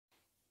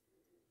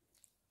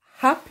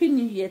Happy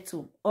New Year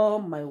to all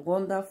my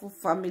wonderful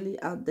family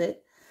out there,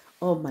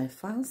 all my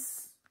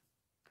fans,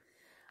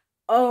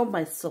 all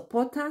my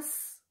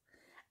supporters.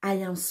 I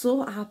am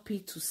so happy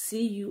to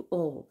see you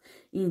all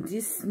in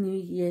this New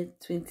Year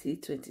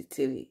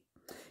 2023.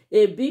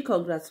 A big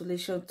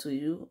congratulations to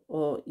you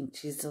all in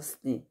Jesus'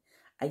 name.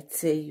 I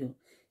tell you,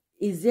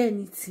 is there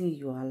anything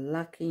you are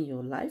lacking in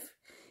your life?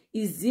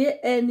 Is there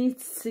any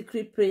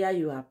secret prayer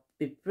you have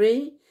been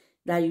praying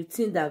that you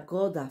think that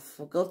God has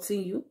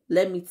forgotten you?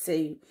 Let me tell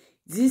you,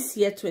 this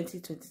year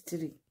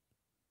 2023,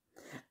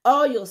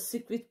 all your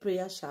secret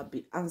prayers shall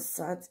be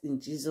answered in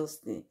Jesus'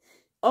 name.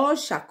 All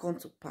shall come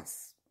to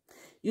pass.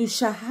 You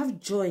shall have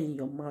joy in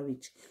your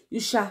marriage. You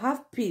shall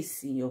have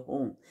peace in your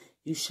home.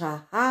 You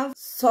shall have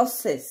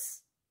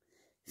success.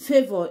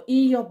 Favor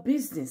in your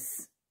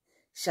business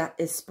shall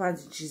expand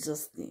in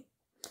Jesus' name.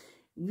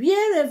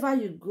 Wherever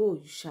you go,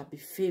 you shall be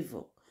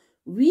favored.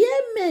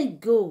 Where men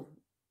go,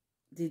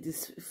 they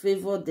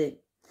disfavor them.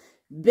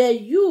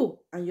 But you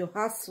and your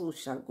household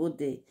shall go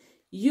there.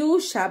 You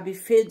shall be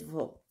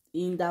faithful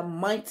in the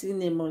mighty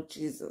name of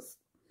Jesus.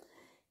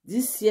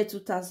 This year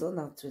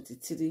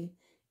 2023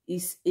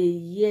 is a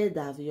year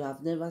that you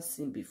have never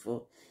seen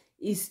before.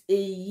 It's a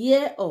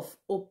year of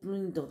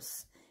opening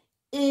doors.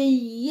 A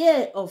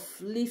year of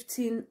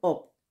lifting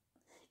up.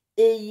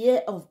 A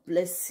year of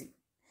blessing.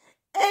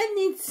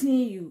 Anything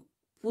you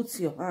put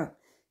your hand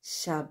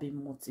shall be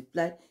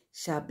multiplied,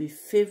 shall be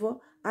favored,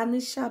 and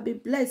it shall be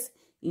blessed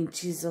in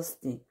Jesus'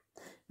 name.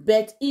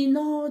 But in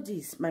all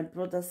this, my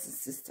brothers and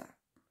sisters,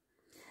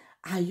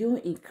 are you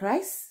in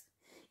Christ?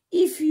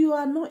 If you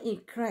are not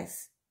in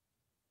Christ,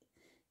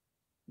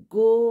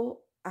 go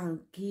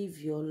and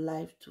give your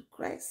life to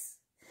Christ.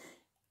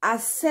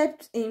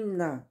 Accept him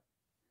now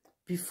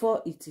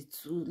before it is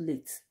too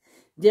late.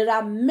 There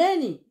are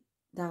many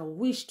that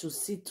wish to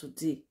see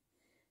today,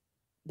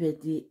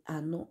 but they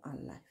are not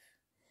alive.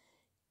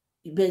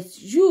 But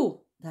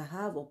you that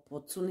have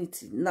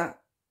opportunity now,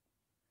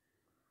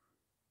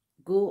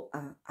 go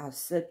and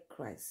accept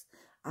Christ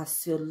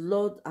as your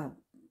Lord and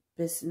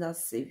personal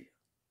Savior.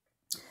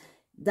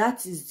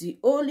 That is the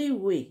only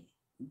way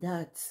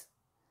that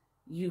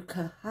you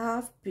can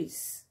have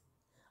peace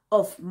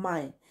of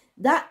mind.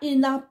 That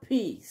inner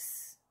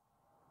peace.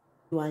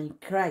 You are in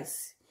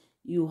Christ.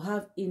 You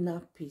have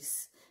inner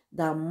peace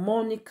that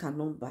money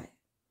cannot buy.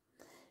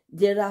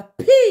 There are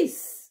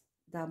peace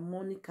that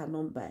money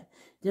cannot buy.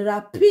 There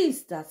are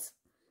peace that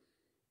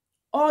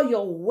all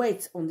your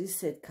weight on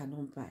this earth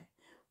cannot buy.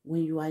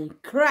 When you are in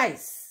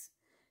Christ,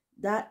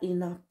 that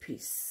inner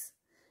peace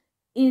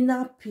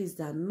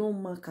that no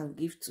man can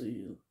give to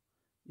you,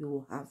 you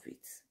will have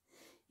it.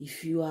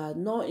 If you are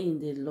not in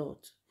the Lord,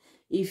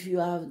 if you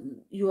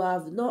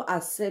have not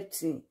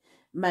accepting,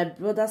 my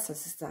brothers and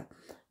sisters,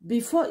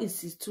 before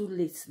it is too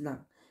late now,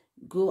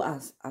 go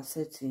as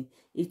accepting.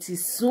 It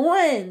is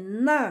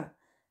when now,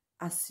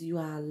 as you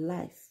are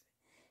alive,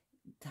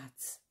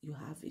 that you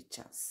have a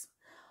chance.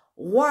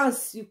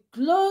 Once you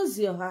close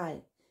your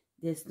eye,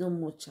 there's no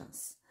more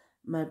chance.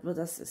 My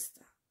brother,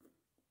 sister,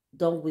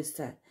 don't waste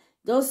time.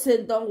 Don't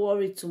say, don't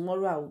worry,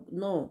 tomorrow.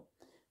 No.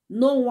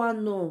 No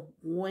one knows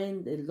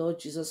when the Lord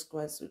Jesus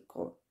Christ will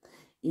come.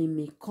 He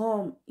may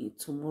come in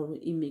tomorrow.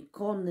 He may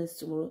come next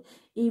tomorrow.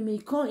 He may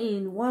come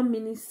in 1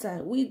 minute's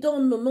time. We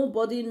don't know.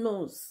 Nobody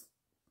knows.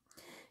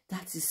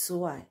 That is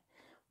why.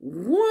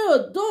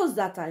 Well, those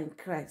that are in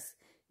Christ,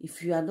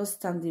 if you are not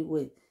standing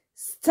well,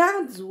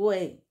 stand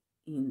well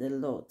in the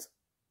Lord.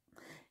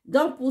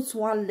 Don't put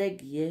one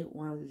leg here,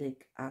 one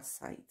leg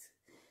outside.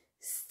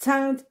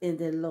 Stand in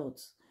the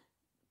Lord.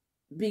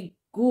 Be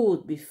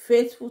good, be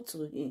faithful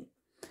to him.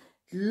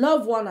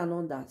 Love one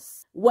another.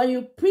 When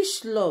you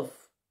preach love,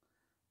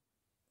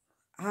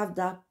 have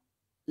that,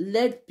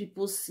 let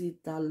people see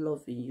that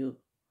love in you.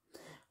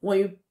 When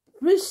you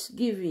preach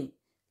giving,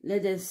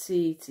 let them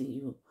see it in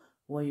you.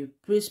 When you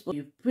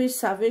preach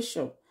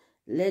salvation,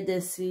 let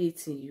them see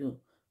it in you,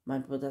 my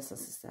brothers and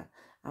sisters.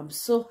 I'm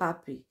so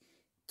happy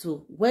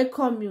to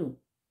welcome you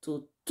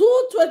to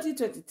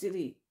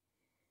 2023,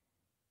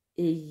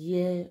 a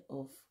year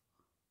of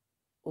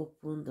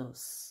open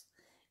doors,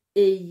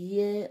 a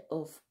year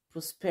of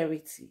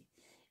prosperity,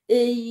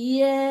 a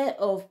year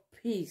of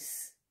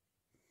peace,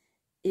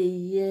 a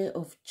year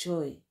of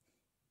joy,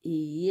 a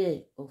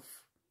year of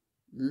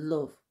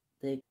love.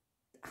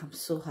 I'm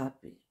so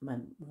happy, my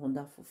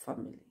wonderful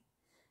family.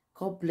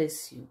 God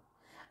bless you.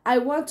 I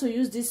want to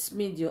use this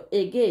video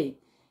again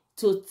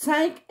to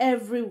thank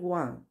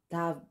everyone that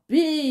have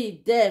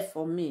been there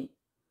for me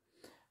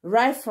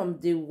right from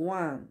day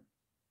one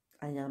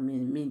I am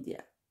in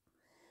media,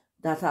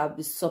 that have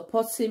been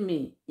supporting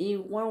me in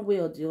one way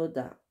or the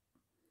other.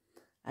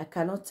 I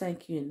cannot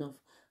thank you enough.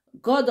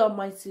 God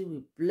Almighty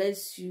will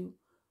bless you,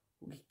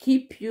 will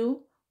keep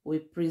you,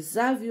 will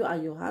preserve you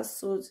and your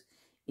household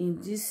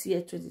in this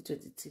year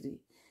 2023.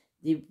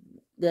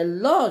 The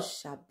Lord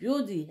shall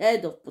build the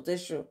head of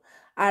protection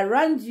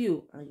around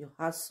you and your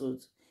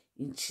household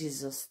in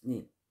Jesus'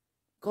 name.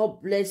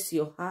 God bless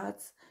your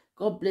heart.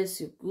 God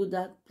bless your good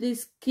heart.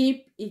 Please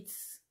keep it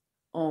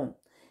on.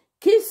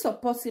 Keep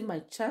supporting my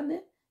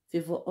channel,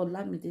 Favor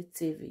Olamide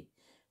TV.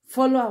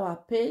 Follow our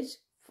page,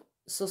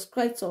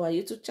 subscribe to our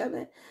YouTube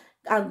channel,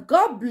 and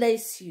God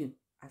bless you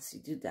as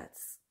you do that.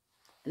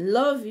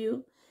 Love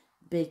you,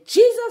 but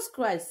Jesus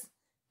Christ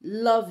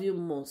love you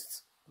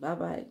most.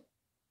 Bye-bye.